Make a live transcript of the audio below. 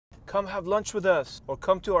come have lunch with us or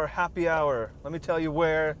come to our happy hour. Let me tell you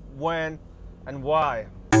where, when, and why.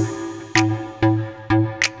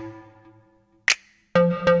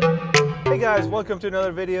 Hey guys, welcome to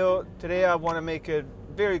another video. Today I want to make it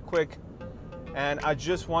very quick, and I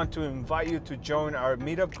just want to invite you to join our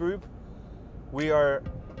Meetup group. We are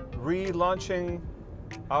relaunching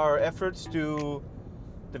our efforts to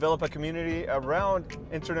develop a community around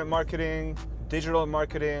internet marketing, digital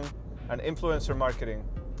marketing, and influencer marketing.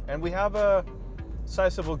 And we have a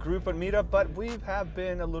sizable group on Meetup, but we have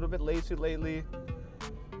been a little bit lazy lately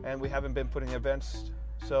and we haven't been putting events.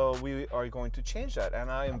 So we are going to change that,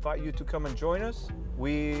 and I invite you to come and join us.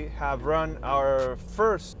 We have run our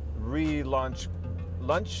first relaunch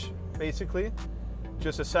lunch, basically,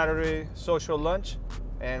 just a Saturday social lunch.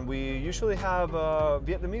 And we usually have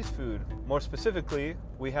Vietnamese food. More specifically,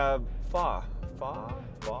 we have pho.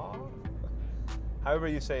 However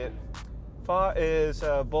you say it. Pho is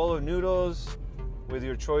a bowl of noodles with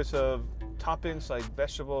your choice of toppings like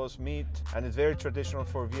vegetables, meat, and it's very traditional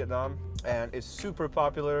for Vietnam. And it's super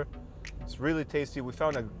popular. It's really tasty. We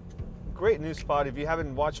found a great new spot. If you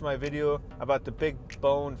haven't watched my video about the big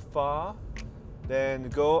bone pho, then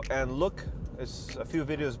go and look. It's a few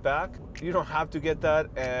videos back. You don't have to get that,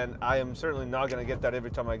 and I am certainly not gonna get that every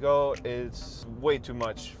time I go. It's way too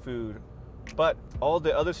much food. But all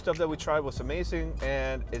the other stuff that we tried was amazing,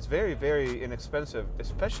 and it's very, very inexpensive,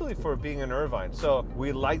 especially for being in Irvine. So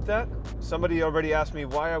we like that. Somebody already asked me,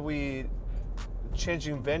 why are we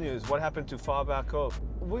changing venues? What happened to Pho Ba Co?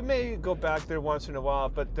 We may go back there once in a while,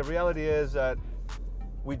 but the reality is that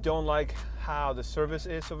we don't like how the service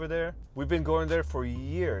is over there. We've been going there for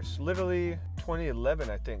years, literally 2011,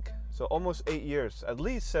 I think. So almost 8 years, at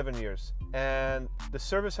least 7 years. And the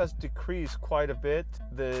service has decreased quite a bit.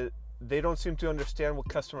 They don't seem to understand what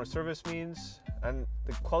customer service means. And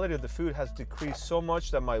the quality of the food has decreased so much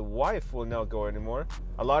that my wife will not go anymore.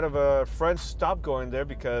 A lot of friends stopped going there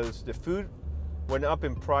because the food went up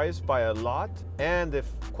in price by a lot. And the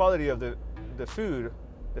quality of the food,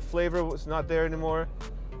 the flavor was not there anymore.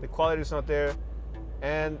 The quality is not there.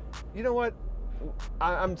 And you know what?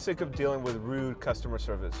 I'm sick of dealing with rude customer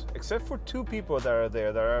service, except for 2 people that are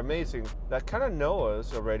there that are amazing, that kind of know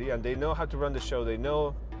us already, and they know how to run the show. They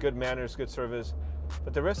know good manners, good service.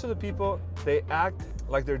 But the rest of the people, they act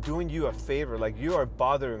like they're doing you a favor, like you are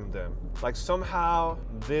bothering them. Like somehow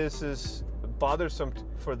this is bothersome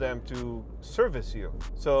for them to service you.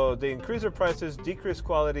 So they increase their prices, decrease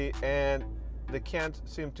quality, and they can't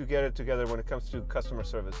seem to get it together when it comes to customer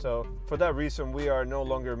service. So for that reason, we are no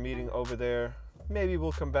longer meeting over there. Maybe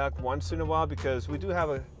we'll come back once in a while because we do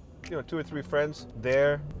have 2 or 3 friends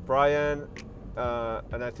there. Brian,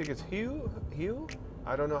 and I think it's Hugh?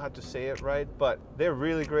 I don't know how to say it right, but they're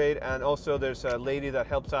really great. And also there's a lady that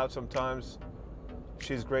helps out sometimes.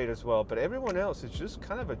 She's great as well. But everyone else is just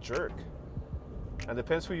kind of a jerk. And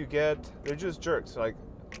depends who you get, they're just jerks. And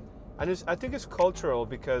I think it's cultural,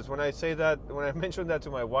 because when I mentioned that to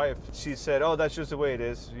my wife, she said, "Oh, that's just the way it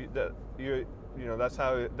is. That's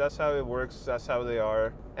how it works. That's how they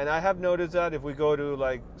are." And I have noticed that if we go to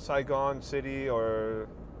like Saigon City, or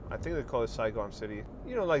I think they call it Saigon City,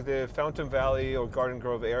 like the Fountain Valley or Garden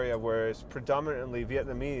Grove area, where it's predominantly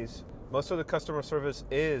Vietnamese, most of the customer service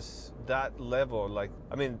is that level. Like,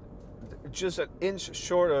 I mean, just an inch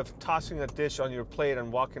short of tossing a dish on your plate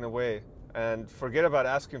and walking away. And forget about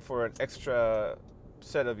asking for an extra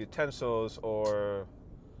set of utensils or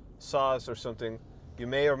sauce or something. You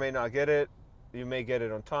may or may not get it. You may get it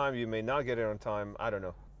on time. You may not get it on time. I don't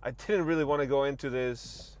know. I didn't really want to go into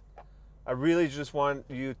this. I really just want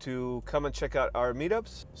you to come and check out our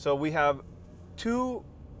meetups. So we have 2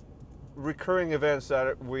 recurring events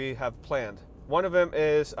that we have planned. One of them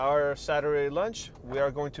is our Saturday lunch. We are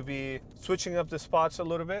going to be switching up the spots a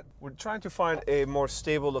little bit. We're trying to find a more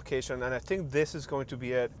stable location, and I think this is going to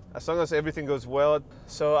be it, as long as everything goes well.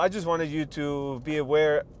 So I just wanted you to be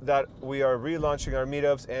aware that we are relaunching our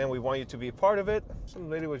meetups, and we want you to be a part of it. Some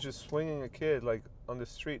lady was just swinging a kid like on the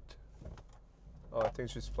street. Oh, I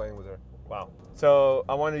think she's playing with her. Wow. So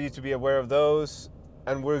I wanted you to be aware of those,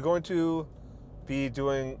 and we're going to be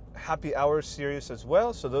doing happy hour series as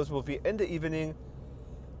well. So those will be in the evening,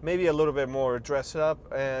 maybe a little bit more dressed up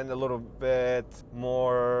and a little bit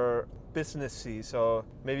more businessy. So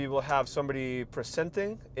maybe we'll have somebody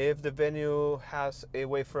presenting if the venue has a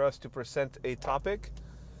way for us to present a topic,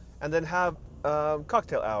 and then have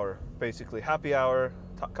cocktail hour, basically happy hour,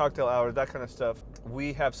 cocktail hour, that kind of stuff.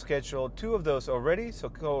 We have scheduled 2 of those already, so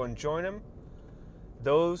go and join them.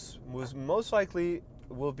 Those most likely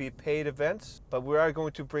will be paid events, but we are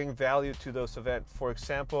going to bring value to those events. For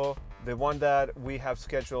example, the one that we have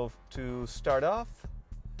scheduled to start off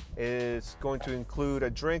is going to include a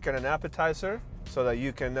drink and an appetizer so that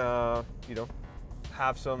you can, you know,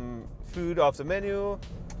 have some food off the menu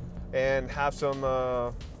and have some,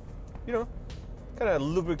 you know, kind of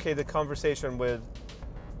lubricate the conversation with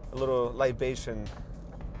a little libation,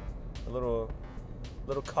 a little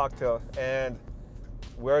cocktail. And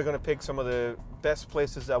we're gonna pick some of the best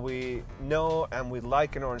places that we know and we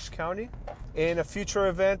like in Orange County. In a future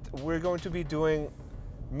event, we're going to be doing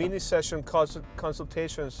mini session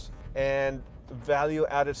consultations and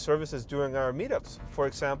value-added services during our meetups. For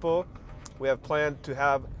example, we have planned to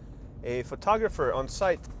have a photographer on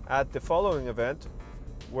site at the following event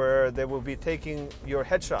where they will be taking your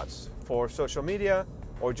headshots for social media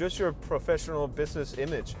or just your professional business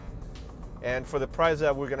image. And for the price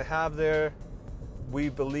that we're gonna have there, we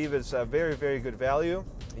believe it's a very, very good value.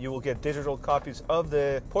 You will get digital copies of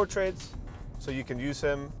the portraits so you can use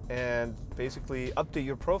them and basically update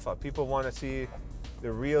your profile. People wanna see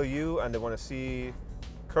the real you and they wanna see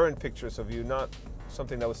current pictures of you, not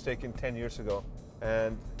something that was taken 10 years ago.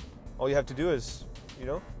 And all you have to do is, you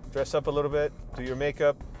know, dress up a little bit, do your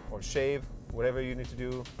makeup or shave, whatever you need to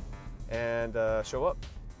do, and show up.